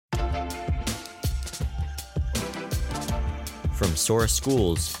From Sora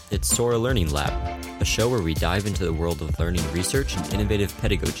Schools, it's Sora Learning Lab, a show where we dive into the world of learning research and innovative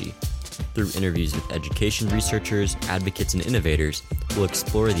pedagogy. Through interviews with education researchers, advocates, and innovators, we'll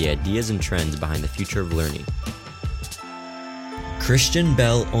explore the ideas and trends behind the future of learning. Christian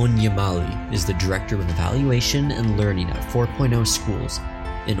Bell Onyemali is the Director of Evaluation and Learning at 4.0 Schools,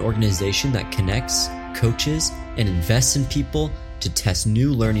 an organization that connects, coaches, and invests in people to test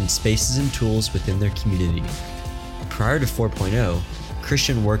new learning spaces and tools within their community. Prior to 4.0,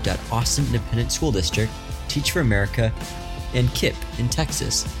 Christian worked at Austin Independent School District, Teach for America, and KIPP in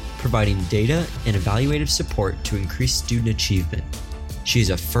Texas, providing data and evaluative support to increase student achievement. She is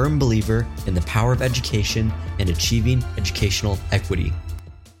a firm believer in the power of education and achieving educational equity.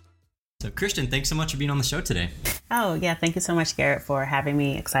 So Christian, thanks so much for being on the show today. Oh, yeah. Thank you so much, Garrett, for having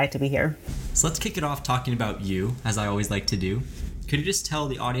me. Excited to be here. So let's kick it off talking about you, as I always like to do. Could you just tell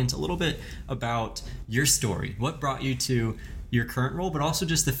the audience a little bit about your story? What brought you to your current role, but also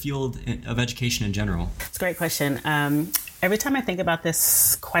just the field of education in general? It's a great question. Every time I think about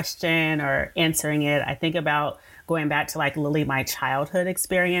this question or answering it, I think about going back to literally my childhood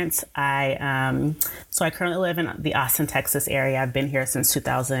experience. I currently live in the Austin, Texas area. I've been here since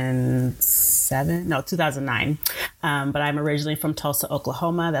 2009. But I'm originally from Tulsa,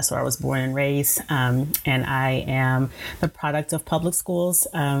 Oklahoma. That's where I was born and raised. And I am the product of public schools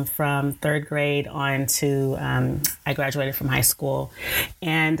from third grade on to I graduated from high school.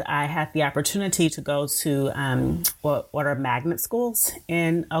 And I had the opportunity to go to what are magnet schools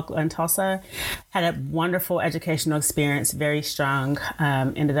in Tulsa. Had a wonderful educational experience, very strong.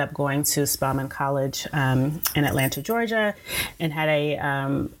 Ended up going to Spelman College in Atlanta, Georgia, and had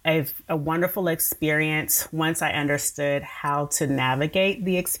a wonderful experience once I understood how to navigate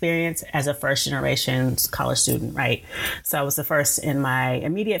the experience as a first generation college student, right? So I was the first in my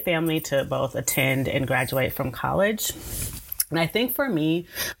immediate family to both attend and graduate from college. And I think for me,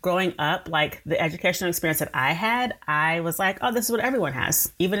 growing up, the educational experience that I had, I was like, oh, this is what everyone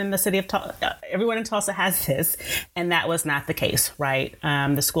has. Even in the city of Tulsa, everyone in Tulsa has this. And that was not the case, right?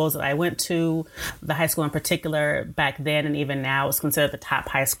 The schools that I went to, the high school in particular, back then and even now, was considered the top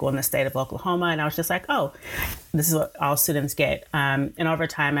high school in the state of Oklahoma. And I was just like, oh, this is what all students get. And over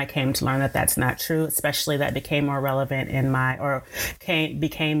time, I came to learn that that's not true, especially that became more relevant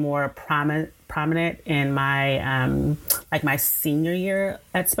became more prominent in my my senior year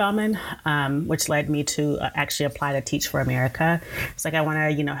at Spelman, which led me to actually apply to Teach for America. It's I want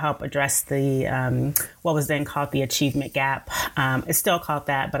to help address the what was then called the achievement gap. It's still called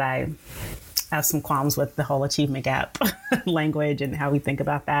that, but I have some qualms with the whole achievement gap language and how we think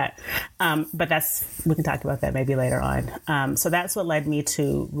about that. But we can talk about that maybe later on. So that's what led me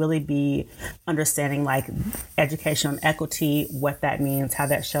to really be understanding educational equity, what that means, how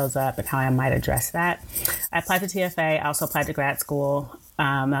that shows up, and how I might address that. I applied to TFA. I also applied to grad school.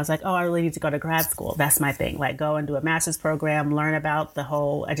 I was like, oh, I really need to go to grad school. That's my thing. Go and do a master's program, learn about the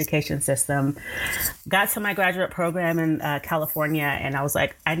whole education system. Got to my graduate program in California, and I was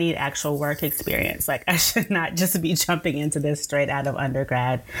like, I need actual work experience. I should not just be jumping into this straight out of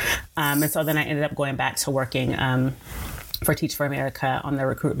undergrad. And so then I ended up going back to working for Teach for America on the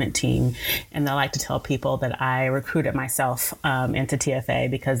recruitment team. And I like to tell people that I recruited myself into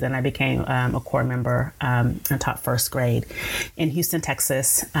TFA because then I became a core member and taught first grade in Houston,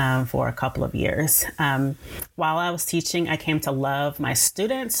 Texas for a couple of years. While I was teaching, I came to love my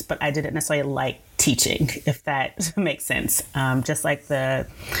students, but I didn't necessarily like teaching, if that makes sense.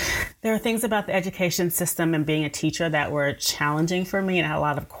 There are things about the education system and being a teacher that were challenging for me, and I had a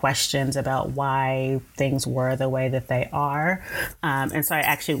lot of questions about why things were the way that they are. And so I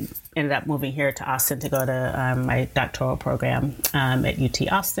actually ended up moving here to Austin to go to my doctoral program at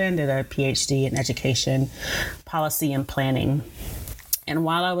UT Austin, did a PhD in education policy and planning. And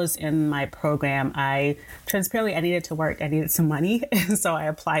while I was in my program, I needed to work. I needed some money. And so I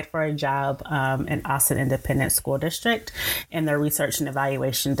applied for a job in Austin Independent School District in their research and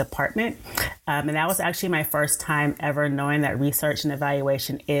evaluation department. And that was actually my first time ever knowing that research and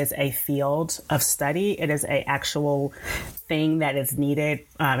evaluation is a field of study. It is an actual thing that is needed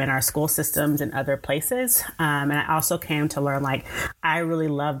in our school systems and other places. And I also came to learn, I really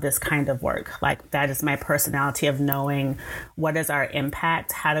love this kind of work. That is my personality of knowing what is our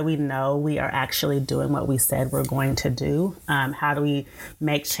impact. How do we know we are actually doing what we said we're going to do? How do we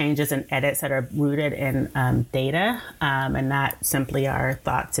make changes and edits that are rooted in data and not simply our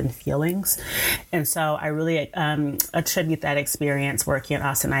thoughts and feelings? And so I really attribute that experience working at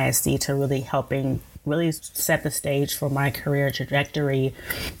Austin ISD to really helping really set the stage for my career trajectory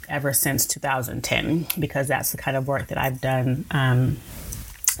ever since 2010, because that's the kind of work that I've done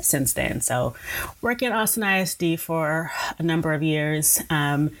since then. So working at Austin ISD for a number of years,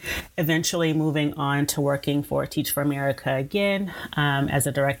 eventually moving on to working for Teach for America again as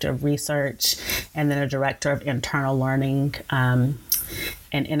a director of research and then a director of internal learning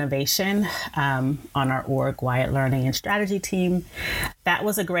and innovation on our org-wide learning and strategy team. That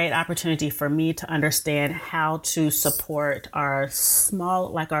was a great opportunity for me to understand how to support our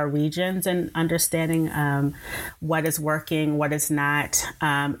our regions and understanding what is working, what is not,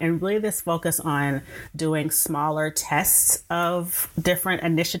 and really this focus on doing smaller tests of different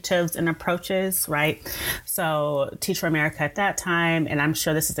initiatives and approaches, right? So Teach for America at that time, and I'm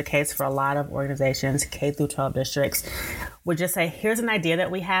sure this is the case for a lot of organizations, K through 12 districts, would just say, here's an idea that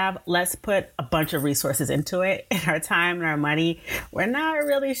we have. Let's put a bunch of resources into it and our time and our money. We're not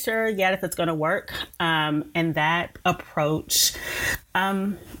really sure yet if it's going to work. And that approach,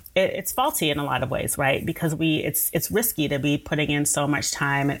 it's faulty in a lot of ways, right? Because it's risky to be putting in so much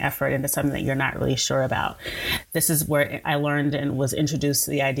time and effort into something that you're not really sure about. This is where I learned and was introduced to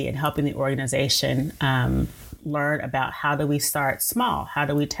the idea in helping the organization learn about how do we start small? How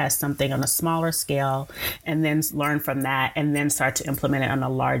do we test something on a smaller scale and then learn from that and then start to implement it on a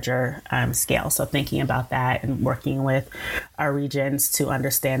larger scale? So thinking about that and working with our regions to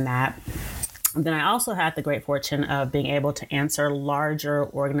understand that. Then I also had the great fortune of being able to answer larger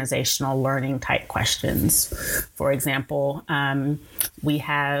organizational learning type questions. For example, we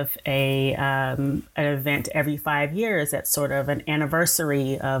have an event every 5 years that's sort of an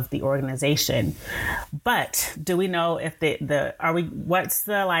anniversary of the organization. But do we know if is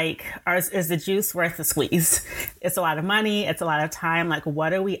the juice worth the squeeze? It's a lot of money. It's a lot of time. Like,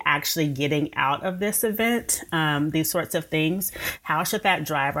 what are we actually getting out of this event? These sorts of things. How should that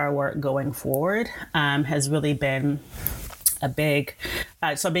drive our work going forward? Has really been a big,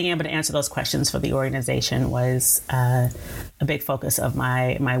 so being able to answer those questions for the organization was a big focus of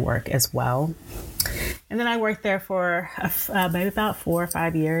my work as well. And then I worked there for maybe about 4 or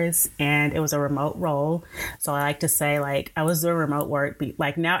 5 years, and it was a remote role. So I like to say, like, I was doing remote work,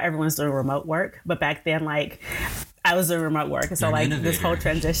 like now everyone's doing remote work, but back then, like, I was doing remote work. And so like innovator. This whole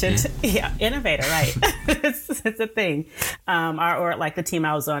transition, innovator, right. it's a thing. Or like the team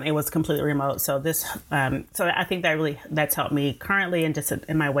I was on, it was completely remote. So so I think that's helped me currently and just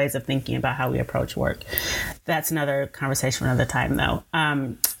in my ways of thinking about how we approach work. That's another conversation for another time though.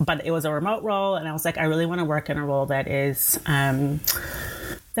 But it was a remote role and I was like, I really want to work in a role that is,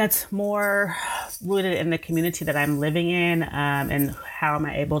 that's more rooted in the community that I'm living in, and how am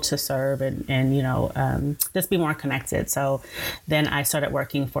I able to serve and just be more connected. So then I started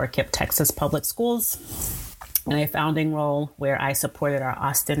working for KIPP Texas Public Schools in a founding role where I supported our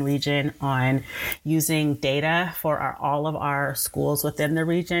Austin region on using data for all of our schools within the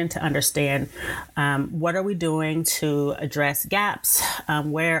region to understand what are we doing to address gaps,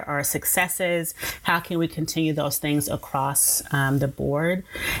 where are successes, how can we continue those things across the board.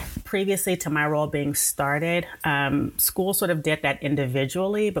 Previously to my role being started, schools sort of did that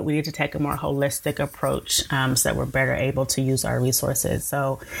individually, but we need to take a more holistic approach so that we're better able to use our resources.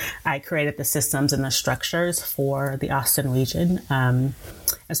 So I created the systems and the structures for the Austin region. And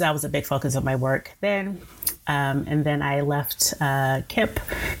so that was a big focus of my work then. And then I left KIPP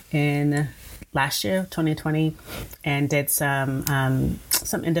in last year, 2020, and did some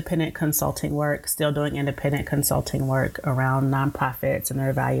independent consulting work, still doing independent consulting work around nonprofits and their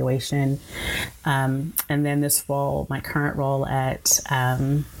evaluation. And then this role, my current role at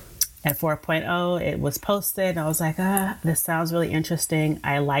 4.0, it was posted. And I was like, this sounds really interesting.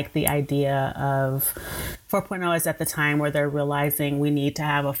 I like the idea of 4.0 is at the time where they're realizing we need to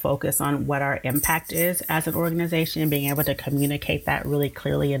have a focus on what our impact is as an organization and being able to communicate that really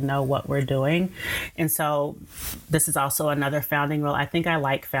clearly and know what we're doing. And so this is also another founding role. I think I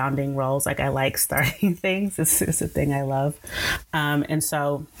like founding roles. Like I like starting things. This is a thing I love. And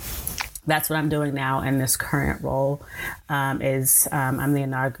so that's what I'm doing now in this current role. I'm the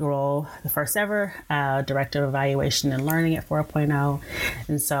inaugural, the first ever Director of Evaluation and Learning at 4.0.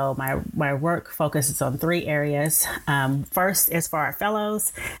 And so my work focuses on 3 areas. First is for our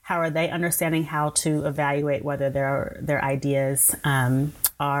fellows. How are they understanding how to evaluate whether their ideas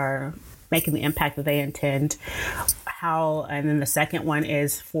are making the impact that they intend? And then the second one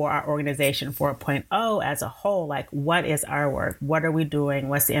is for our organization 4.0 as a whole, like what is our work? What are we doing?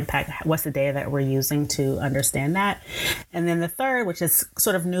 What's the impact? What's the data that we're using to understand that? And then the third, which is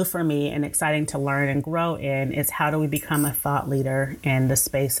sort of new for me and exciting to learn and grow in, is how do we become a thought leader in the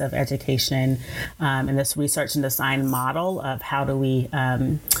space of education, in this research and design model of how do we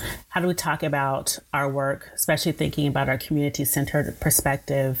talk about our work, especially thinking about our community-centered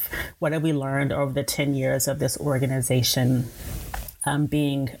perspective. What have we learned over the 10 years of this organization?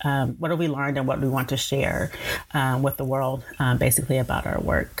 what have we learned and what do we want to share with the world, basically about our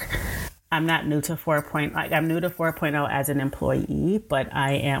work. I'm not new to 4.0. I'm new to 4.0 as an employee, but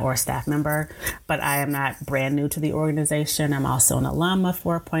I am, or a staff member, but I am not brand new to the organization. I'm also an alum of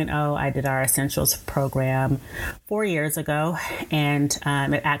 4.0. I did our Essentials program 4 years ago, and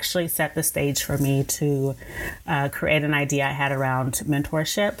it actually set the stage for me to create an idea I had around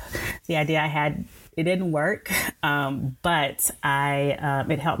mentorship. The idea I had, it didn't work, but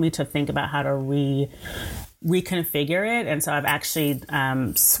it helped me to think about how to reconfigure it. And so I've actually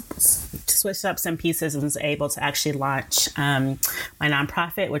switched up some pieces and was able to actually launch my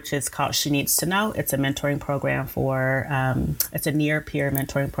nonprofit, which is called She Needs to Know. It's a mentoring program it's a near peer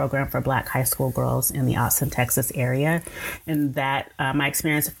mentoring program for Black high school girls in the Austin, Texas area. And that my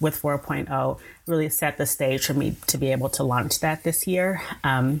experience with 4.0 really set the stage for me to be able to launch that this year.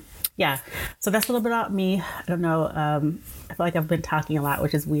 Yeah, so that's a little bit about me. I don't know. I feel like I've been talking a lot,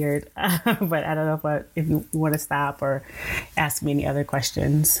 which is weird, but I don't know if you want to stop or ask me any other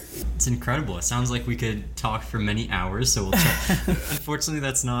questions. It's incredible. It sounds like we could talk for many hours, so we'll try. Unfortunately,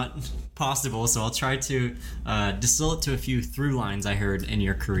 that's not possible, so I'll try to distill it to a few through lines I heard in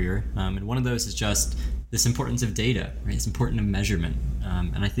your career. And one of those is just this importance of data, right? It's important of measurement.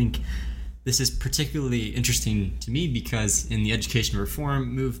 And I think this is particularly interesting to me because in the education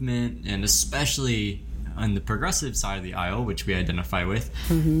reform movement, and especially on the progressive side of the aisle, which we identify with,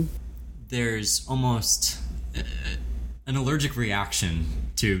 there's almost an allergic reaction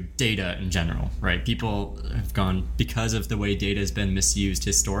to data in general, right? People have gone, because of the way data has been misused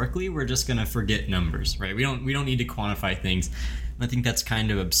historically, we're just going to forget numbers, right? We don't need to quantify things. And I think that's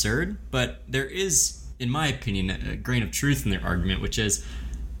kind of absurd, but there is, in my opinion, a grain of truth in their argument, which is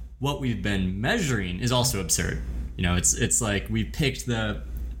what we've been measuring is also absurd. You know, it's like we picked the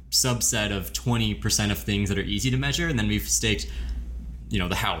subset of 20% of things that are easy to measure, and then we've staked,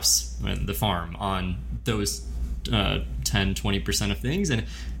 the house, the farm, on those 10-20% of things, and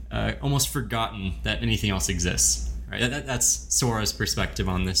almost forgotten that anything else exists. Right? That's Sora's perspective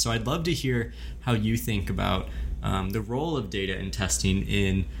on this. So I'd love to hear how you think about the role of data in testing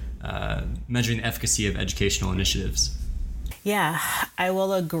in measuring the efficacy of educational initiatives. Yeah, I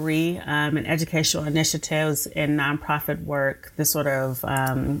will agree. In educational initiatives, in nonprofit work, that sort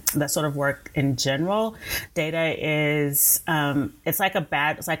of work in general, data is it's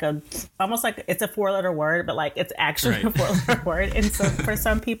almost like it's a 4-letter word, but like it's actually a 4-letter word. And so for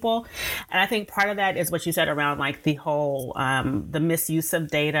some people, and I think part of that is what you said around like the whole the misuse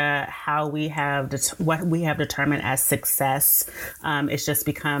of data, how we have what we have determined as success. It's just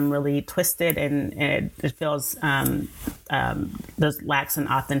become really twisted, and it feels there's lacks in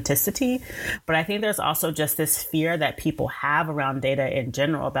authenticity. But I think there's also just this fear that people have around data in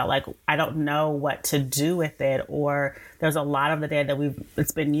general about like, I don't know what to do with it, or there's a lot of the data that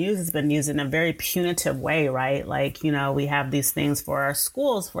it's been used in a very punitive way, right? Like, we have these things for our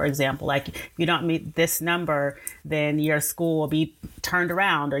schools, for example, like if you don't meet this number, then your school will be turned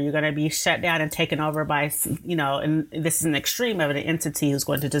around, or you're going to be shut down and taken over by, and this is an extreme of an entity who's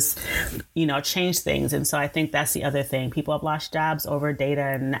going to just, change things. And so I think that's the other thing. People have lost jobs over data,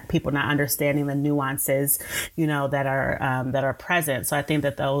 and people not understanding the nuances, that are present. So I think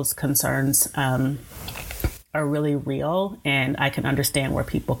that those concerns are really real, and I can understand where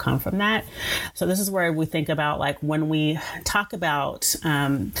people come from that. So this is where we think about, like, when we talk about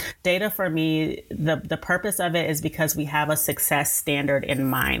data, for me, the purpose of it is because we have a success standard in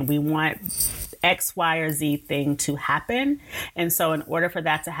mind. We want X, Y, or Z thing to happen. And so in order for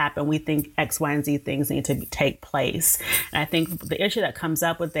that to happen, we think X, Y, and Z things need to take place. And I think the issue that comes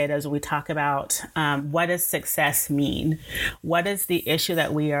up with data is when we talk about what does success mean? What is the issue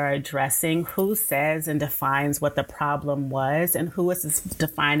that we are addressing? Who says and defines what the problem was? And who is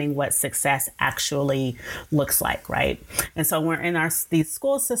defining what success actually looks like, right? And so we're in these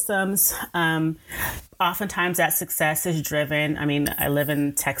school systems, oftentimes that success is driven. I mean, I live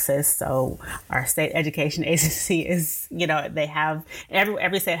in Texas, so our state education agency is, they have,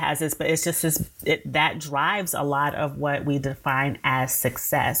 every state has this, but it's just that drives a lot of what we define as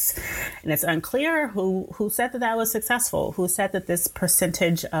success. And it's unclear who said that was successful, who said that this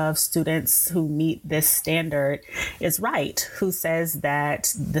percentage of students who meet this standard is right, who says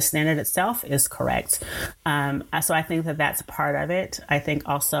that the standard itself is correct. So I think that that's part of it. I think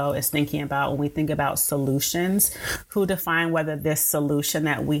also is thinking about, when we think about solutions, who define whether this solution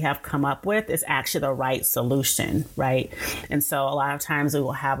that we have come up with is actually the right solution, right? And so a lot of times we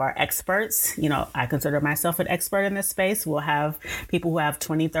will have our experts. I consider myself an expert in this space. We'll have people who have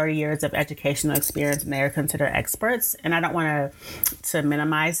 20, 30 years of educational experience, and they are considered experts. And I don't want to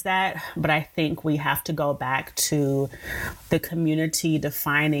minimize that, but I think we have to go back to the community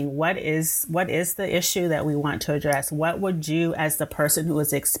defining what is the issue that we want to address. What would you, as the person who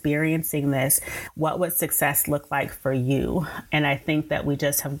is experiencing this, what would success look like for you? And I think that we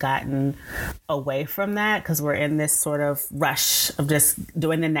just have gotten away from that because we're in this sort of rush of just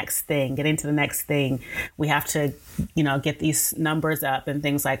doing the next thing, getting to the next thing. We have to, get these numbers up and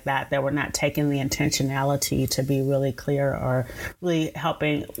things like that we're not taking the intentionality to be really clear or really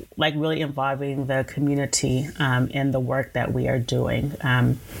helping, like really involving the community in the work that we are doing.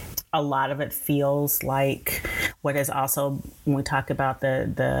 A lot of it feels like what is also, when we talk about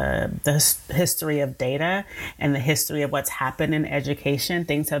the history of data and the history of what's happened in education,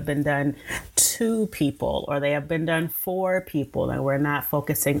 things have been done to people or they have been done for people. And we're not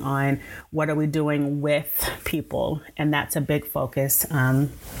focusing on what are we doing with people. And that's a big focus.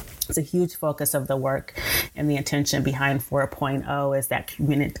 It's a huge focus of the work, and the intention behind 4.0 is that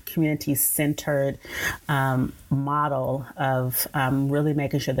community-centered model of really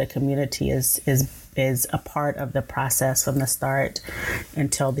making sure the community is a part of the process from the start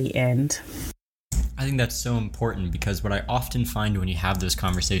until the end. I think that's so important because what I often find when you have those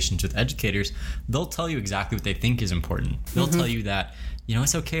conversations with educators, they'll tell you exactly what they think is important. They'll tell you that,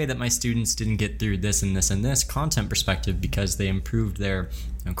 it's okay that my students didn't get through this and this and this content perspective because they improved their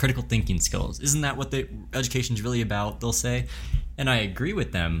critical thinking skills. Isn't that what the education's really about? They'll say. And I agree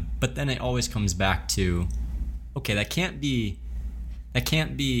with them, but then it always comes back to, okay, that can't be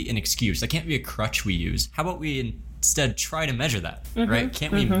an excuse. That can't be a crutch we use. How about we instead try to measure that, right?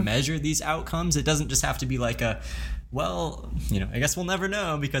 Can't we measure these outcomes? It doesn't just have to be like I guess we'll never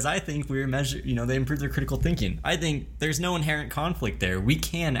know because I think they improve their critical thinking. I think there's no inherent conflict there. We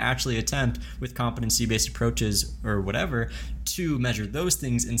can actually attempt with competency-based approaches or whatever to measure those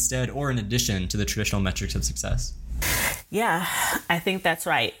things instead or in addition to the traditional metrics of success. Yeah, I think that's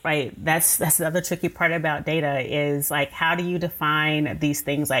right. That's the other tricky part about data is like, how do you define these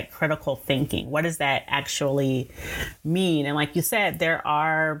things like critical thinking? What does that actually mean? And like you said, there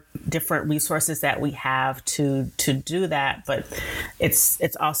are different resources that we have to do that, but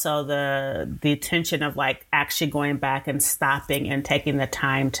it's also the tension of like actually going back and stopping and taking the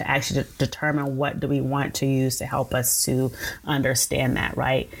time to actually determine what do we want to use to help us to understand that,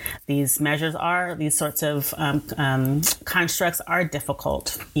 right? These measures are, these sorts of constructs are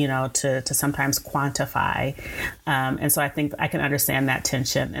difficult, to sometimes quantify. And so I think I can understand that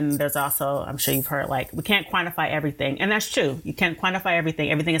tension. And there's also, I'm sure you've heard, like, we can't quantify everything. And that's true. You can't quantify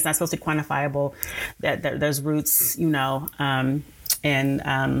everything. Everything is not supposed to be quantifiable. That there's roots,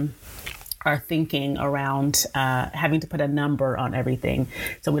 and our thinking around having to put a number on everything.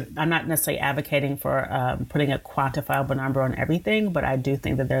 So I'm not necessarily advocating for putting a quantifiable number on everything, but I do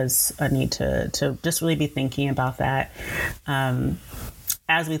think that there's a need to just really be thinking about that.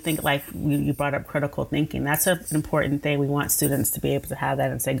 As we think, like you brought up critical thinking, that's an important thing. We want students to be able to have that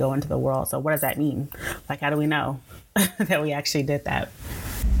and say, go into the world. So what does that mean? Like, how do we know that we actually did that?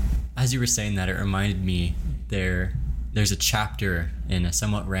 As you were saying that, it reminded me there's a chapter in a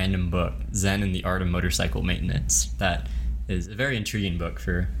somewhat random book, Zen and the Art of Motorcycle Maintenance, that is a very intriguing book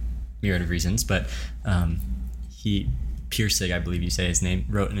for a myriad of reasons, but Pirsig, I believe you say his name,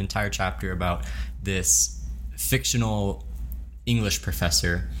 wrote an entire chapter about this fictional English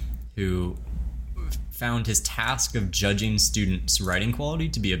professor who found his task of judging students' writing quality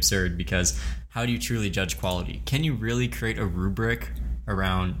to be absurd, because how do you truly judge quality? Can you really create a rubric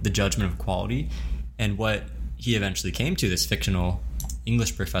around the judgment of quality? And what he eventually came to, this fictional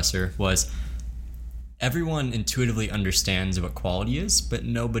English professor, was everyone intuitively understands what quality is, but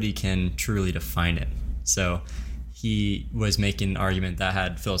nobody can truly define it. So he was making an argument that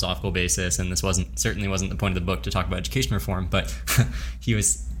had philosophical basis, and this certainly wasn't the point of the book to talk about education reform, but he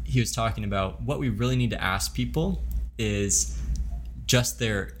was talking about what we really need to ask people is just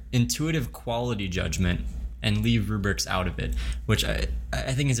their intuitive quality judgment and leave rubrics out of it, which I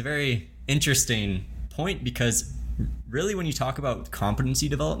think is a very interesting point, because really when you talk about competency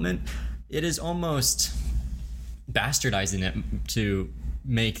development, it is almost bastardizing it to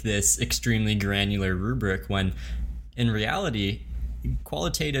make this extremely granular rubric, when in reality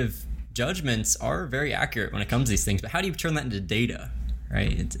qualitative judgments are very accurate when it comes to these things. But how do you turn that into data,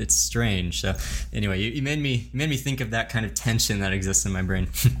 right? It's strange. So anyway, you made me think of that kind of tension that exists in my brain.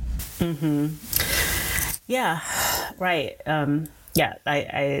 Yeah, right.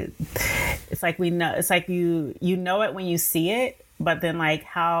 it's like we know, it's like you know it when you see it, but then like,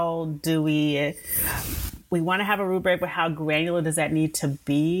 how do we want to have a rubric, but how granular does that need to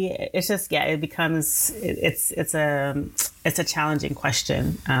be? It's just, yeah, it becomes, it's a challenging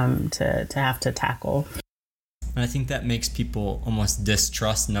question to have to tackle. And I think that makes people almost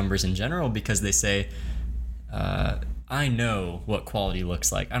distrust numbers in general, because they say, I know what quality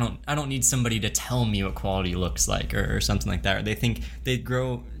looks like. I don't need somebody to tell me what quality looks like, or something like that. Or they think they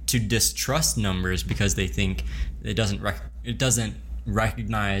grow to distrust numbers because they think it doesn't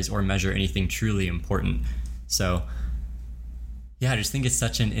recognize or measure anything truly important. So yeah, I just think it's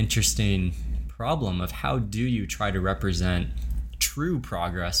such an interesting problem of how do you try to represent true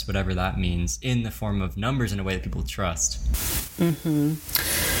progress, whatever that means, in the form of numbers in a way that people trust. Mm-hmm.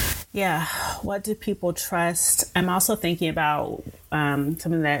 Yeah. What do people trust? I'm also thinking about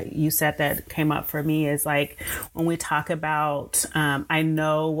something that you said that came up for me is like when we talk about, I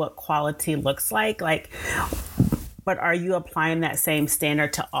know what quality looks like, but are you applying that same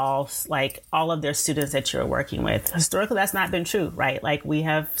standard to all of their students that you're working with? Historically, that's not been true, right? Like we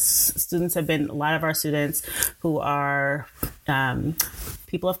have a lot of our students who are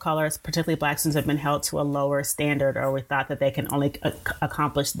people of color, particularly Black students, have been held to a lower standard, or we thought that they can only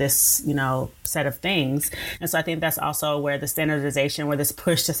accomplish this, set of things. And so I think that's also where the standardization, where this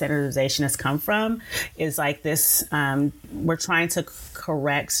push to standardization has come from, is like this, we're trying to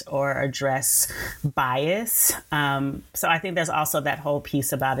correct or address bias. So I think there's also that whole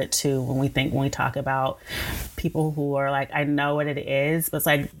piece about it too, when we talk about people who are like, I know what it is, but it's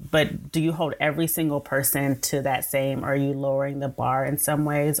like, but do you hold every single person to that same, or are you lowering the bar in some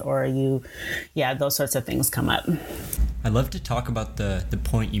ways, or are you, those sorts of things come up. I'd love to talk about the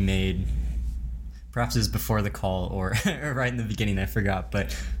point you made, perhaps it was before the call or right in the beginning, I forgot,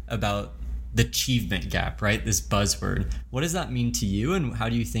 but about the achievement gap, right? This buzzword. What does that mean to you, and how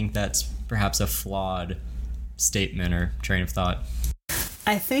do you think that's perhaps a flawed statement or train of thought?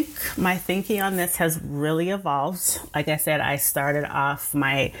 I think my thinking on this has really evolved. Like I said, I started off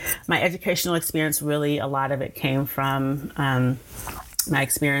my educational experience, really a lot of it came from my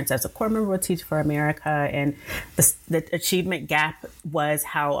experience as a core member with Teach for America, and the achievement gap was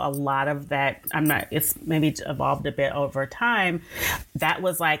how a lot of that, it's maybe evolved a bit over time. That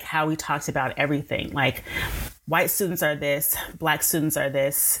was like how we talked about everything. Like white students are this, Black students are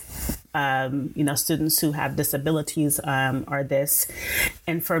this, students who have disabilities are this.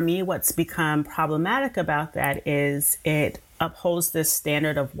 And for me, what's become problematic about that is it upholds this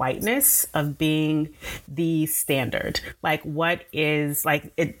standard of whiteness, of being the standard. Like what is,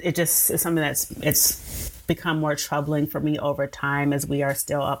 like, it just is something it's become more troubling for me over time, as we are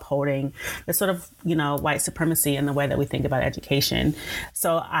still upholding this sort of, white supremacy in the way that we think about education.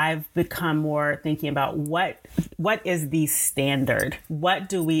 So I've become more thinking about what is the standard? What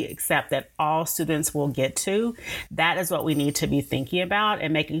do we accept that all students will get to? That is what we need to be thinking about,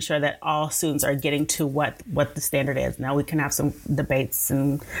 and making sure that all students are getting to what the standard is. Now we can have some debates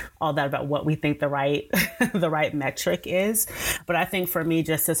and all that about what we think the right the right metric is. But I think for me,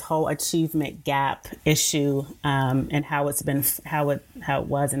 just this whole achievement gap issue, and how it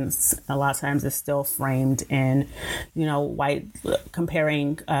was, and a lot of times it's still framed in, white,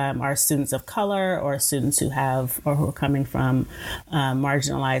 comparing our students of color or students who are coming from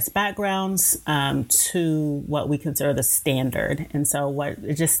marginalized backgrounds to what we consider the standard. And so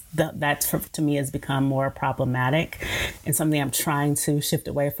that to me has become more problematic, and something I'm trying to shift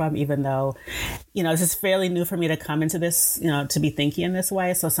away from, even though, this is fairly new for me to come into this, to be thinking in this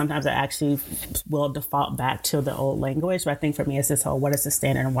way. So sometimes I actually will default back to the old language. But I think for me, it's this whole, what is the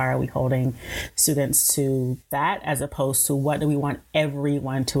standard, and why are we holding students to that, as opposed to what do we want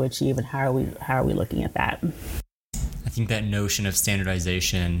everyone to achieve, and how are we looking at that? I think that notion of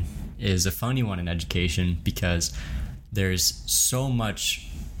standardization is a funny one in education, because there's so much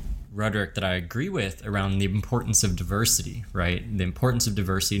rhetoric that I agree with around the importance of diversity, right? The importance of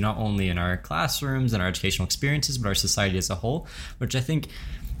diversity, not only in our classrooms and our educational experiences, but our society as a whole, which I think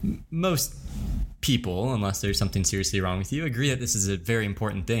most people, unless there's something seriously wrong with you, agree that this is a very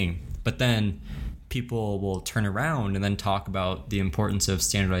important thing. But then people will turn around and then talk about the importance of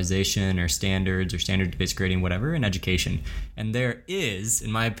standardization or standards or standard-based grading, whatever, in education. And there is,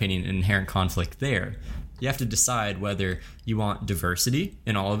 in my opinion, an inherent conflict there. You have to decide whether you want diversity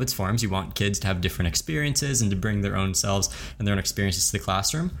in all of its forms. You want kids to have different experiences and to bring their own selves and their own experiences to the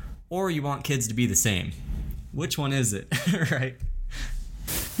classroom, or you want kids to be the same. Which one is it, right?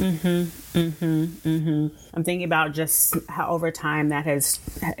 I'm thinking about just how over time that's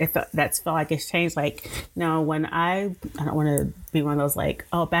felt like it's changed. Like, when I don't want to be one of those like,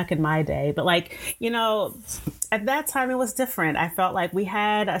 oh, back in my day, but like, at that time it was different. I felt like we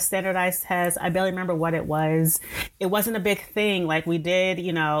had a standardized test. I barely remember what it was. It wasn't a big thing. Like we did,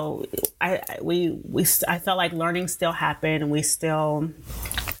 I felt like learning still happened, and we still,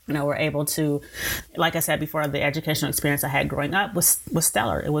 were able to, like I said before, the educational experience I had growing up was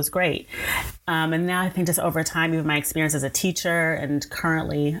stellar. It was great. And now I think just over time, even my experience as a teacher and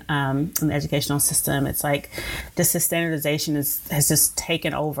currently in the educational system, it's like just the standardization has just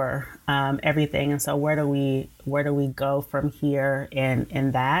taken over everything. And so where do we go from here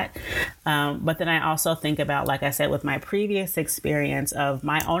in that? But then I also think about, like I said, with my previous experience of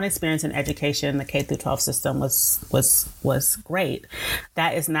my own experience in education, the K through 12 system was great.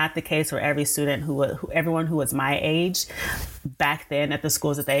 That is not the case for every student everyone who was my age back then at the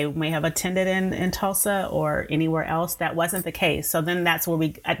schools that they may have attended in Tulsa or anywhere else. That wasn't the case. So then that's where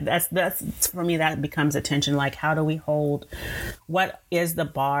that's for me, that becomes attention. Like, how do we what is the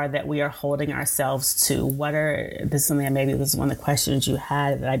bar that we are holding ourselves to? This is something that maybe this is one of the questions you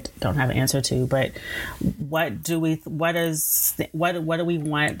had that I don't have an answer to, but what do we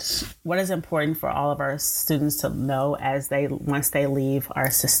want? What is important for all of our students to know once they leave our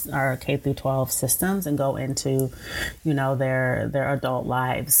K through 12 systems and go into, their adult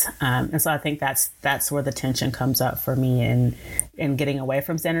lives. And so I think that's where the tension comes up for me in getting away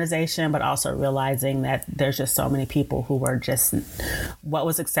from standardization, but also realizing that there's just so many people who were just what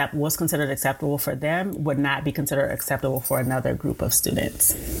was considered acceptable for them would not be considered acceptable for another group of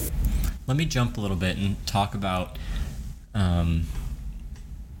students. Let me jump a little bit and talk about where'd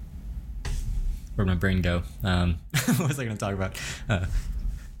my brain go? What was I going to talk about?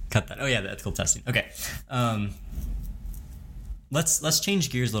 Cut that. Oh yeah, the ethical testing. Okay. Let's change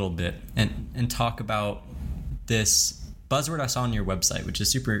gears a little bit and talk about this buzzword I saw on your website, which is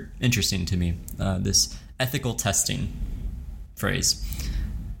super interesting to me. This ethical testing phrase.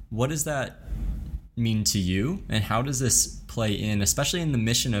 What does that mean to you, and how does this play in, especially in the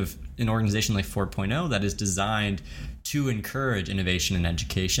mission of an organization like 4.0 that is designed to encourage innovation in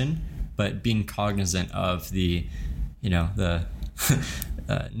education, but being cognizant of the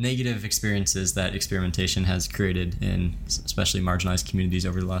negative experiences that experimentation has created in especially marginalized communities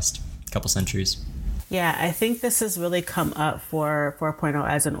over the last couple centuries? Yeah, I think this has really come up for 4.0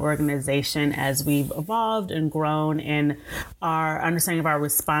 as an organization as we've evolved and grown in our understanding of our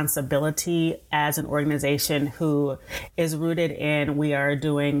responsibility as an organization who is rooted in we are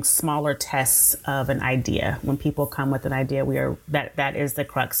doing smaller tests of an idea. When people come with an idea, that is the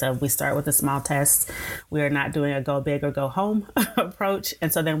crux of we start with a small test. We are not doing a go big or go home approach.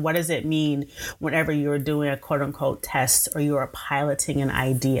 And so then what does it mean whenever you're doing a quote unquote test or you are piloting an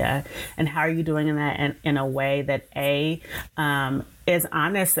idea? And how are you doing in that in a way that is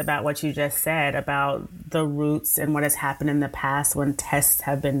honest about what you just said about the roots and what has happened in the past when tests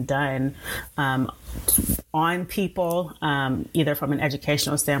have been done on people, either from an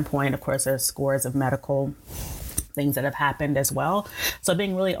educational standpoint. Of course, there's scores of medical things that have happened as well. So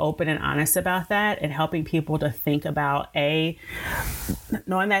being really open and honest about that and helping people to think about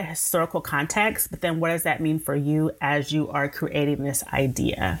knowing that historical context, but then what does that mean for you as you are creating this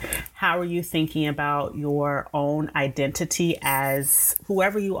idea? How are you thinking about your own identity as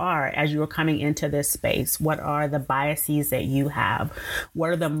whoever you are as you are coming into this space? What are the biases that you have? What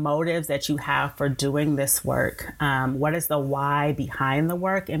are the motives that you have for doing this work? What is the why behind the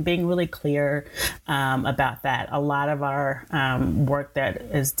work? And being really clear about that. A lot of our work that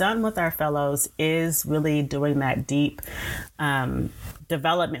is done with our fellows is really doing that deep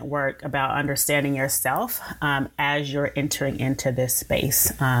development work about understanding yourself as you're entering into this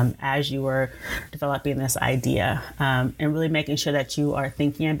space, as you are developing this idea, and really making sure that you are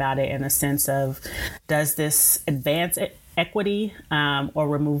thinking about it in a sense of, does this advance equity or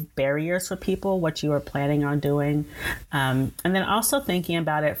remove barriers for people, what you are planning on doing. And then also thinking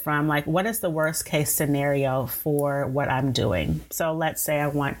about it from like, what is the worst case scenario for what I'm doing? So let's say I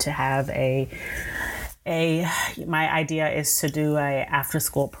want to have my idea is to do a after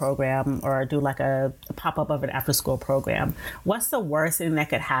school program or do like a pop-up of an after school program. What's the worst thing that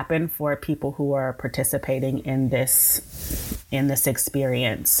could happen for people who are participating in this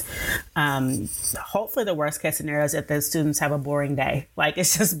experience? Hopefully the worst case scenario is that the students have a boring day. Like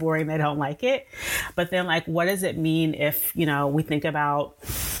it's just boring. They don't like it. But then like, what does it mean if, we think about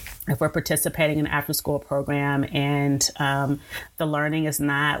if we're participating in an after-school program and the learning is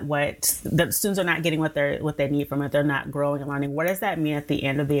not what the students are not getting what they need from it, they're not growing and learning, what does that mean at the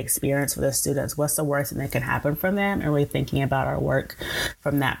end of the experience for the students? What's the worst thing that can happen from them? And really thinking about our work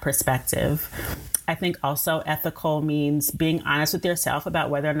from that perspective. I think also ethical means being honest with yourself about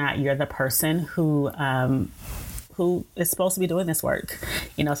whether or not you're the person who is supposed to be doing this work.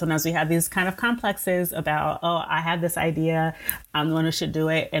 Sometimes we have these kind of complexes about, oh, I have this idea, I'm the one who should do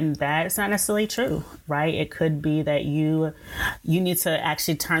it. And that's not necessarily true, right? It could be that you need to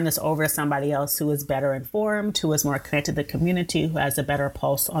actually turn this over to somebody else who is better informed, who is more connected to the community, who has a better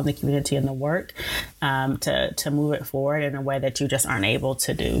pulse on the community and the work to move it forward in a way that you just aren't able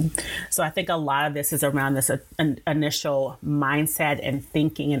to do. So I think a lot of this is around this initial mindset and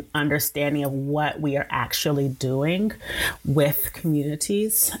thinking and understanding of what we are actually doing with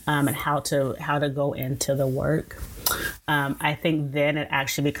communities and how to go into the work. I think then it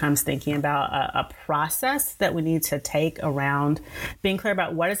actually becomes thinking about a process that we need to take around being clear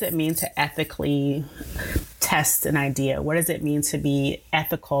about what does it mean to ethically test an idea? What does it mean to be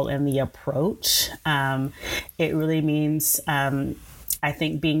ethical in the approach? It really means I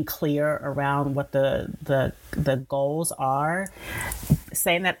think being clear around what the goals are,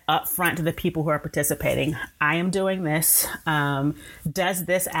 saying that upfront to the people who are participating. I am doing this. Does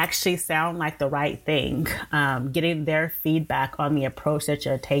this actually sound like the right thing? Getting their feedback on the approach that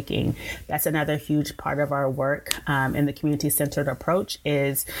you're taking. That's another huge part of our work in the community-centered approach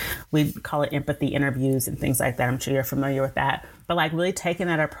is we call it empathy interviews and things like that. I'm sure you're familiar with that. But like really taking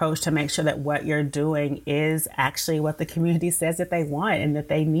that approach to make sure that what you're doing is actually what the community says that they want and that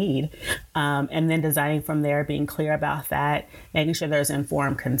they need. And then designing from there, being clear about that, making sure there's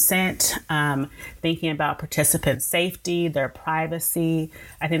informed consent, thinking about participant safety, their privacy.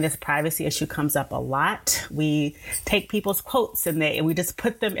 I think this privacy issue comes up a lot. We take people's quotes and we just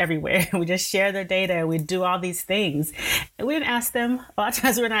put them everywhere. We just share their data. We do all these things. And we didn't ask them. A lot of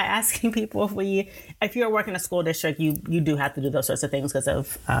times we're not asking people if you're working in a school district, you do have to do those sorts of things because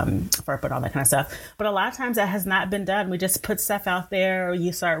of FERPA and all that kind of stuff. But a lot of times that has not been done. We just put stuff out there, or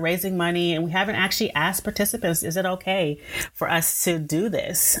you start raising money, and we haven't actually asked participants, is it okay for us to do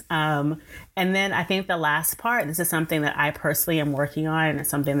this? And then I think the last part, this is something that I personally am working on, and it's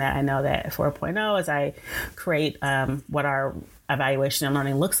something that I know that 4.0, as I create what our evaluation and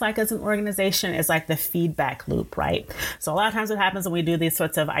learning looks like as an organization, is like the feedback loop, right? So a lot of times what happens when we do these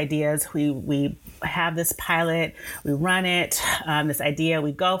sorts of ideas, we have this pilot, we run it, this idea,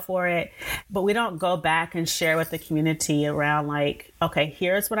 we go for it, but we don't go back and share with the community around like, okay,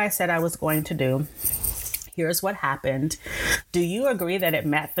 here's what I said I was going to do. Here's what happened. Do you agree that it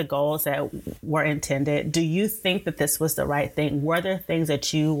met the goals that were intended? Do you think that this was the right thing? Were there things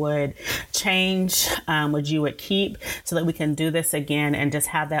that you would change, you would keep, so that we can do this again and just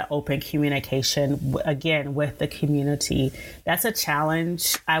have that open communication again with the community? That's a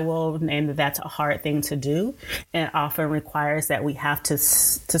challenge. I will name that that's a hard thing to do. And it often requires that we have to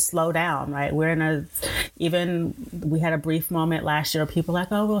slow down, right? We had a brief moment last year where people were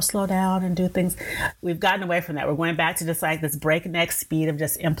like, oh, we'll slow down and do things. We've gotten away from that. We're going back to just like this breakneck speed of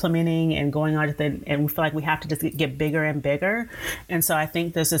just implementing and going on and we feel like we have to just get bigger and bigger. And so I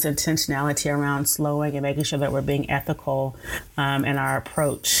think there's this intentionality around slowing and making sure that we're being ethical in our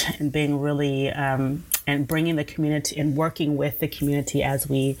approach and being really and bringing the community and working with the community as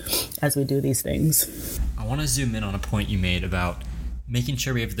we do these things. I want to zoom in on a point you made about making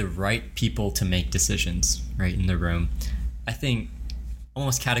sure we have the right people to make decisions right in the room. I think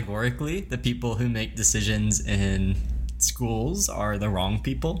almost categorically, the people who make decisions in schools are the wrong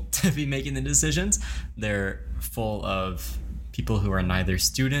people to be making the decisions. They're full of people who are neither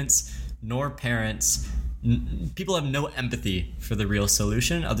students nor parents. People have no empathy for the real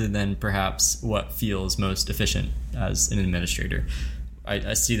solution other than perhaps what feels most efficient as an administrator.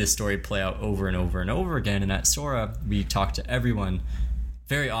 I see this story play out over and over and over again. And at SORA, we talk to everyone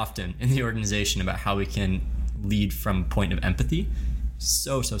very often in the organization about how we can lead from a point of empathy.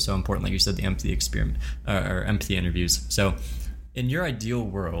 So important, like you said, the empathy experiment or empathy interviews. So in your ideal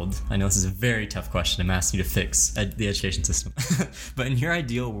world, I know this is a very tough question. I'm asking you to fix the education system. But in your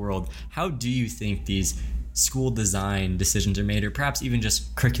ideal world, how do you think these school design decisions are made, or perhaps even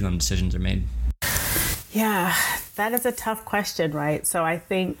just curriculum decisions are made? Yeah, that is a tough question, right? So I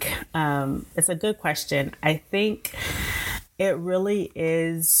think it's a good question. I think it really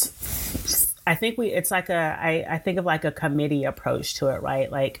is I think I think of like a committee approach to it,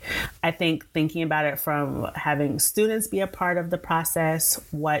 right? Like, I think thinking about it from having students be a part of the process,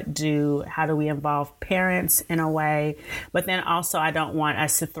 how do we involve parents in a way, but then also I don't want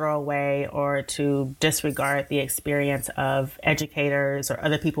us to throw away or to disregard the experience of educators or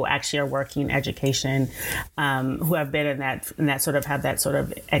other people who actually are working in education, who have been in that sort of have that sort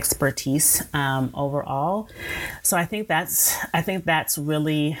of expertise overall. So I think that's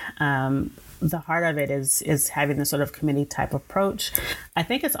really the heart of it is having this sort of committee type approach. I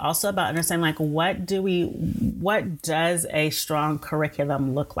think it's also about understanding, like, what does a strong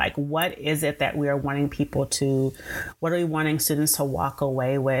curriculum look like? What is it that we are wanting what are we wanting students to walk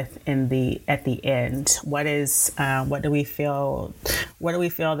away with at the end? What do we feel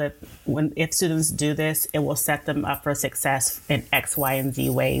that if students do this, it will set them up for success in X, Y, and Z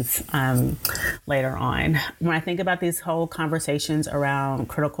ways later on. When I think about these whole conversations around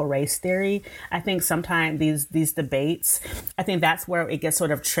critical race theory, I think sometimes these debates, I think that's where it gets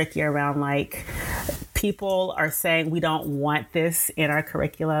sort of tricky around, like, people are saying we don't want this in our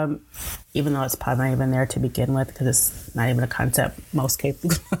curriculum, even though it's probably not even there to begin with, because it's not even a concept most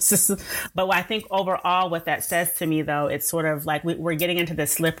cases. But I think overall what that says to me, though, it's sort of like we're getting into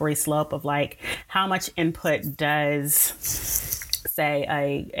this slippery slope of, like, how much input does,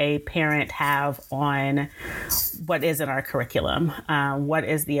 say, a parent have on what is in our curriculum? What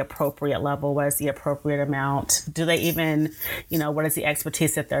is the appropriate level? What is the appropriate amount? Do they even, what is the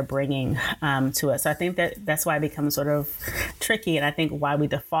expertise that they're bringing to it? So I think that's why it becomes sort of tricky. And I think why we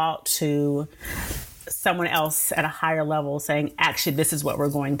default to someone else at a higher level saying, actually, this is what we're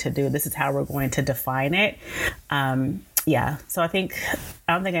going to do. This is how we're going to define it. Yeah. So I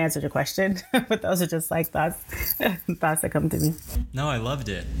don't think I answered your question, but those are just like thoughts that come to me. No, I loved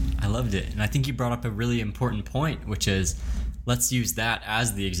it. And I think you brought up a really important point, which is, let's use that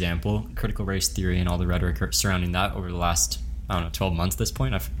as the example, critical race theory and all the rhetoric surrounding that over the last, 12 months at this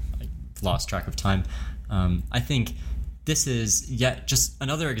point. I've lost track of time. I think this is yet just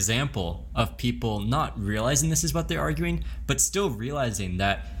another example of people not realizing this is what they're arguing, but still realizing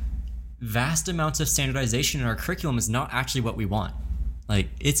that vast amounts of standardization in our curriculum is not actually what we want. Like,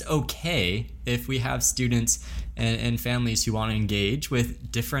 it's okay if we have students and families who want to engage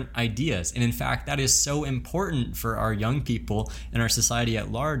with different ideas. And in fact, that is so important for our young people and our society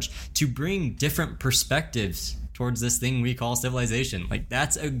at large, to bring different perspectives towards this thing we call civilization. Like,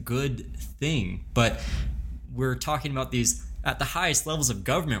 that's a good thing. But we're talking about these at the highest levels of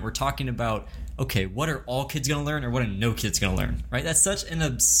government. We're talking about, okay, what are all kids going to learn, or what are no kids going to learn, right? That's such an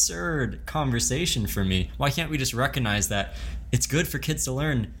absurd conversation for me. Why can't we just recognize that it's good for kids to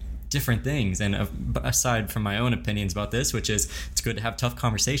learn different things? And aside from my own opinions about this, which is it's good to have tough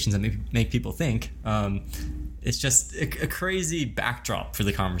conversations and make people think, it's just a crazy backdrop for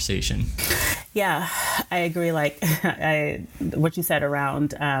the conversation. Yeah, I agree. Like what you said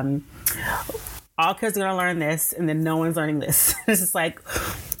around all kids are going to learn this, and then no one's learning this. It's just like,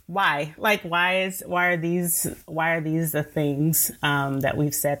 why? Like, why are these the things that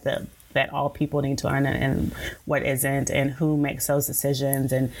we've said that all people need to learn, and what isn't, and who makes those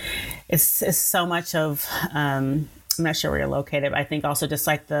decisions? And it's so much of I'm not sure where you're located, but I think also just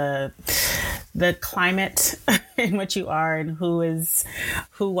like the climate in which you are, and who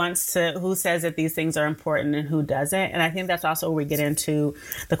says that these things are important and who doesn't. And I think that's also where we get into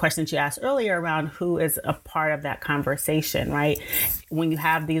the questions you asked earlier around who is a part of that conversation, right? When you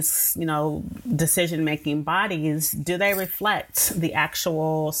have these, decision-making bodies, do they reflect the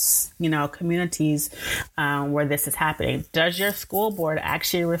actual, communities where this is happening? Does your school board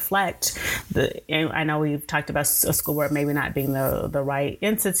actually reflect I know we've talked about a school board maybe not being the right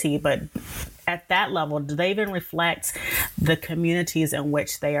entity, but at that level, do they even reflect the communities in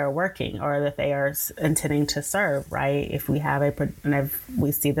which they are working or that they are intending to serve, right? If we have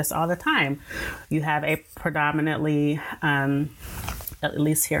we see this all the time, you have a predominantly, at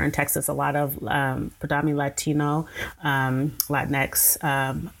least here in Texas, a lot of predominantly Latino, Latinx,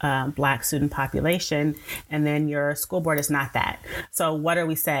 Black student population, and then your school board is not that. So what are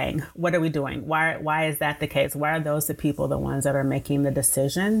we saying? What are we doing? Why is that the case? Why are those the people, the ones that are making the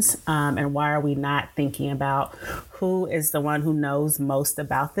decisions? And why are we not thinking about who is the one who knows most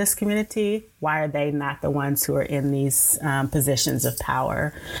about this community? Why are they not the ones who are in these positions of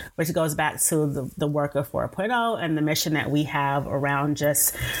power? Which goes back to the work of 4.0 and the mission that we have around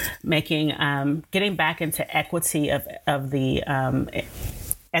just making, getting back into equity of the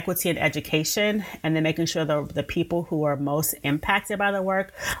equity in education, and then making sure the people who are most impacted by the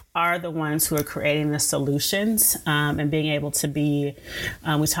work are the ones who are creating the solutions, and being able to be,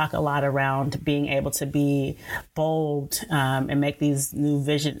 we talk a lot around being able to be bold, and make these new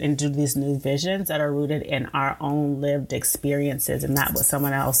vision and do these new visions that are rooted in our own lived experiences and not what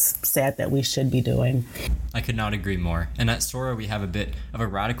someone else said that we should be doing. I could not agree more. And at Sora, we have a bit of a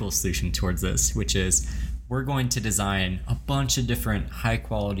radical solution towards this, which is we're going to design a bunch of different high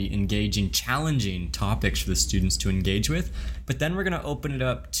quality, engaging, challenging topics for the students to engage with. But then we're going to open it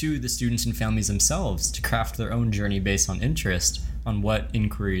up to the students and families themselves to craft their own journey based on interest, on what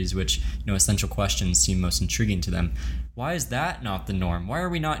inquiries, which, essential questions seem most intriguing to them. Why is that not the norm? Why are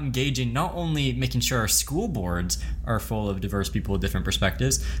we not engaging, not only making sure our school boards are full of diverse people with different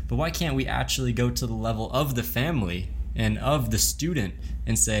perspectives, but why can't we actually go to the level of the family and of the student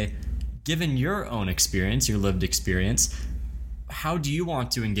and say, given your own experience, your lived experience, how do you want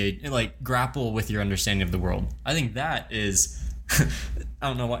to engage, grapple with your understanding of the world? I think that is, I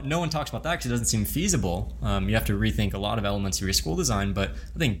don't know what, no one talks about that because it doesn't seem feasible. You have to rethink a lot of elements of your school design, but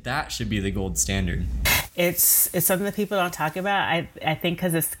I think that should be the gold standard. It's something that people don't talk about. I think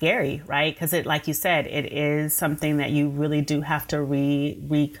because it's scary, right? Because it, like you said, it is something that you really do have to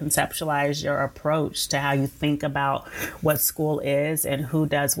reconceptualize your approach to how you think about what school is and who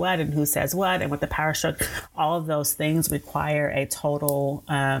does what and who says what and what the power structure. All of those things require a total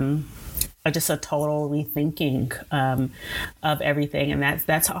just a total rethinking of everything. And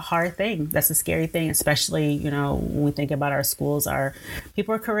that's a hard thing. That's a scary thing, especially, when we think about our schools,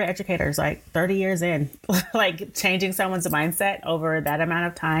 people are career educators, 30 years in, changing someone's mindset over that amount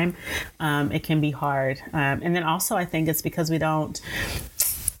of time. It can be hard. And then also I think it's because I don't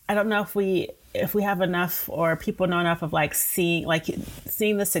know if we have enough or people know enough of seeing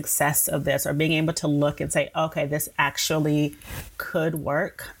the success of this or being able to look and say, okay, this actually could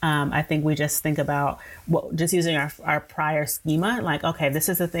work. I think we just think about just using our prior schema, okay, this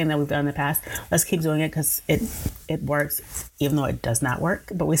is the thing that we've done in the past. Let's keep doing it because it works, even though it does not work,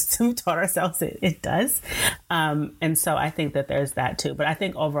 but we still taught ourselves it does. And so I think that there's that too. But I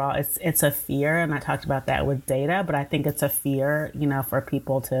think overall it's a fear, and I talked about that with data, but I think it's a fear, for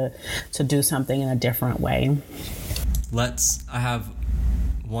people to do something in a different way. I have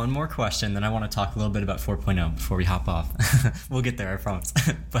one more question, then I want to talk a little bit about 4.0 before we hop off. We'll get there, I promise.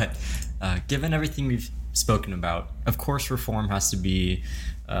 But given everything we've spoken about, of course, reform has to be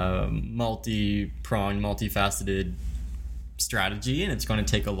multi-pronged, multifaceted strategy, and it's going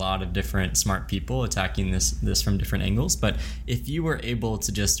to take a lot of different smart people attacking this from different angles. But if you were able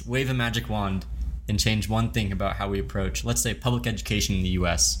to just wave a magic wand and change one thing about how we approach, let's say, public education in the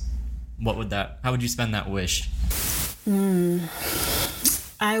U.S., how would you spend that wish?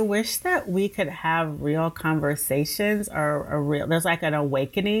 I wish that we could have real conversations or there's an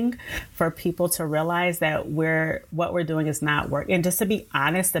awakening for people to realize that what we're doing is not working. And just to be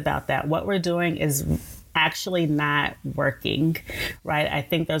honest about that, what we're doing is actually not working, right? I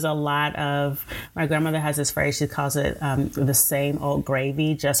think there's a lot of, my grandmother has this phrase, she calls it the same old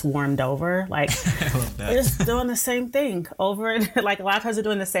gravy, just warmed over. I love that. We're just doing the same thing over, a lot of times we're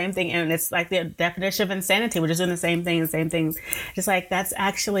doing the same thing, and it's the definition of insanity. We're just doing the same thing, just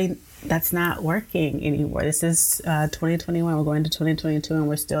that's not working anymore. This is 2021, we're going to 2022, and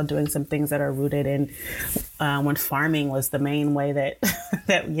we're still doing some things that are rooted in when farming was the main way that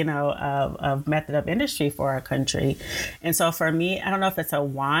of method of industry for our country. And so for me, I don't know if it's a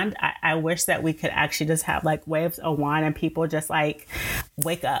wand. I wish that we could actually just have waves a wand and people just wake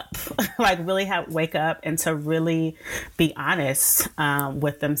up, wake up and to really be honest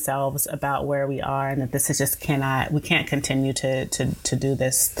with themselves about where we are, and that this is just we can't continue to do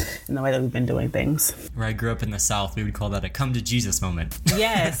this in the way that we've been doing things. Where I grew up in the South, we would call that a come to Jesus moment.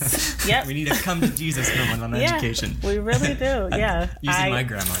 Yes. Yep. We need a come to Jesus moment on education. We really do. Yeah. Using my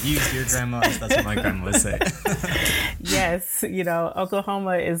grandma. Use your grandma. That's what my grandma would say. Yes.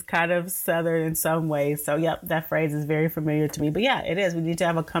 Oklahoma is kind of Southern in some ways. So, yep, that phrase is very familiar to me. But yeah, it is. We need to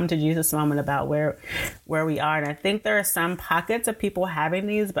have a come to Jesus moment about where we are. And I think there are some pockets of people having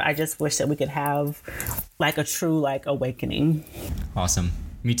these, but I just wish that we could have a true awakening. Awesome.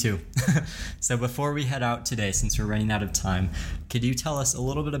 Me too. So before we head out today, since we're running out of time, could you tell us a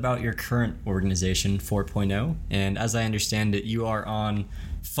little bit about your current organization, 4.0? And as I understand it, you are on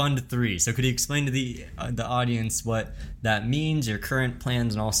Fund 3. So could you explain to the audience what that means, your current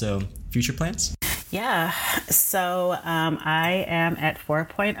plans, and also future plans? Yeah, so I am at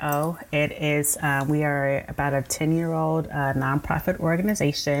 4.0. It is, we are about a 10-year-old nonprofit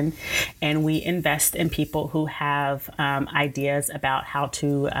organization, and we invest in people who have ideas about how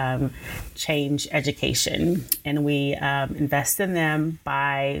to change education. And we invest in them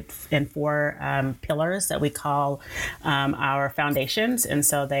in 4 pillars that we call our foundations. And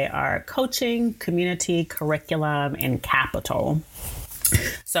so they are coaching, community, curriculum, and capital.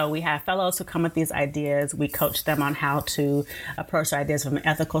 So we have fellows who come with these ideas. We coach them on how to approach ideas from an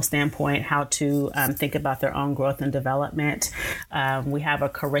ethical standpoint, how to think about their own growth and development. We have a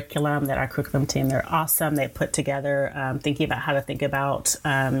curriculum that our curriculum team, they're awesome. They put together thinking about how to think about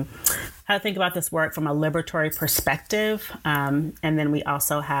this work from a liberatory perspective. And then we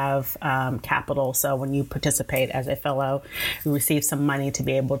also have capital. So when you participate as a fellow, you receive some money to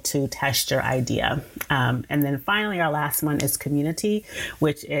be able to test your idea. And then finally, our last one is community,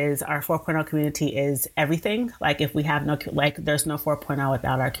 which is our 4.0 community is everything. Like if we have there's no 4.0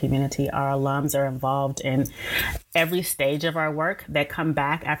 without our community. Our alums are involved in every stage of our work. They come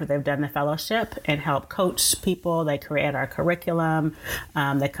back after they've done the fellowship and help coach people. They create our curriculum.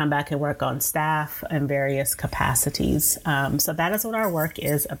 They come back and work on staff in various capacities. So that is what our work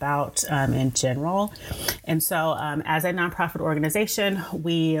is about in general. And so as a nonprofit organization,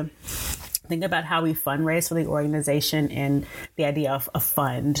 we think about how we fundraise for the organization and the idea of a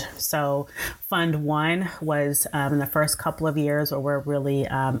fund. So Fund 1 was in the first couple of years where we're really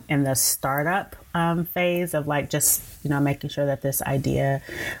in the startup phase of just making sure that this idea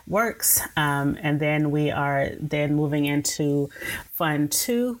works. And then we are then moving into Fund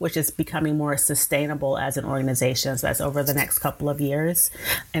 2, which is becoming more sustainable as an organization. So that's over the next couple of years.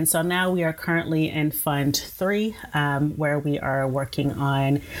 And so now we are currently in Fund 3, where we are working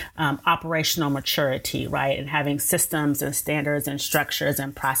on operational maturity, right? And having systems and standards and structures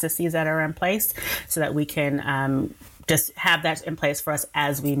and processes that are in place so that we can just have that in place for us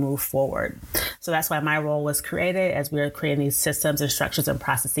as we move forward. So that's why my role was created, as we are creating these systems and structures and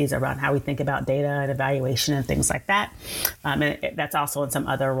processes around how we think about data and evaluation and things like that. And that's also in some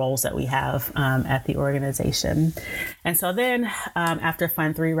other roles that we have at the organization. And so then after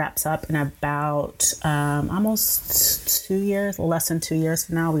Fund 3 wraps up in about almost 2 years, less than 2 years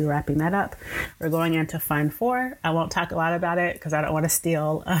from now, we're wrapping that up. We're going into Fund 4. I won't talk a lot about it because I don't want to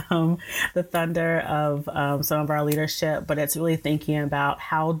steal the thunder of some of our leadership, but it's really thinking about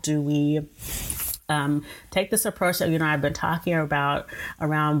how do we take this approach that I've been talking about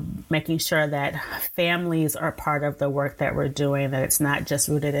around making sure that families are part of the work that we're doing, that it's not just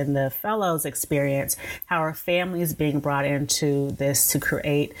rooted in the fellows' experience. How are families being brought into this to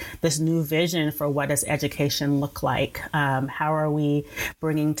create this new vision for what does education look like? How are we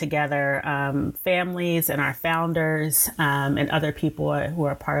bringing together families and our founders and other people who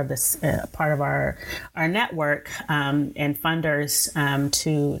are part of this, part of our network and funders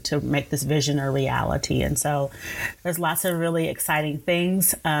to make this vision a reality. And so there's lots of really exciting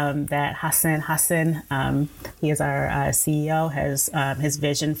things that Hassan, he is our CEO, has his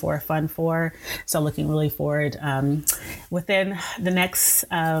vision for Fund 4. So looking really forward within the next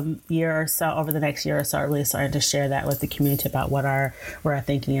year or so, over the next year or so, really starting to share that with the community about what our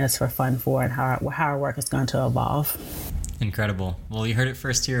thinking is for Fund 4 and how our work is going to evolve. Incredible. Well, you heard it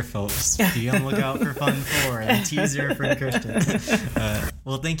first here, folks. Be on the lookout for Fund 4, a teaser from Christian.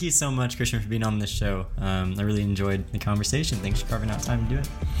 Well, thank you so much, Christian, for being on this show. I really enjoyed the conversation. Thanks for carving out time to do it.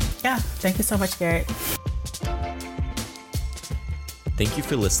 Yeah, thank you so much, Garrett. Thank you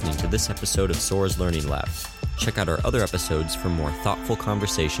for listening to this episode of SOAR's Learning Lab. Check out our other episodes for more thoughtful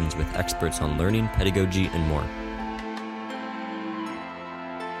conversations with experts on learning, pedagogy, and more.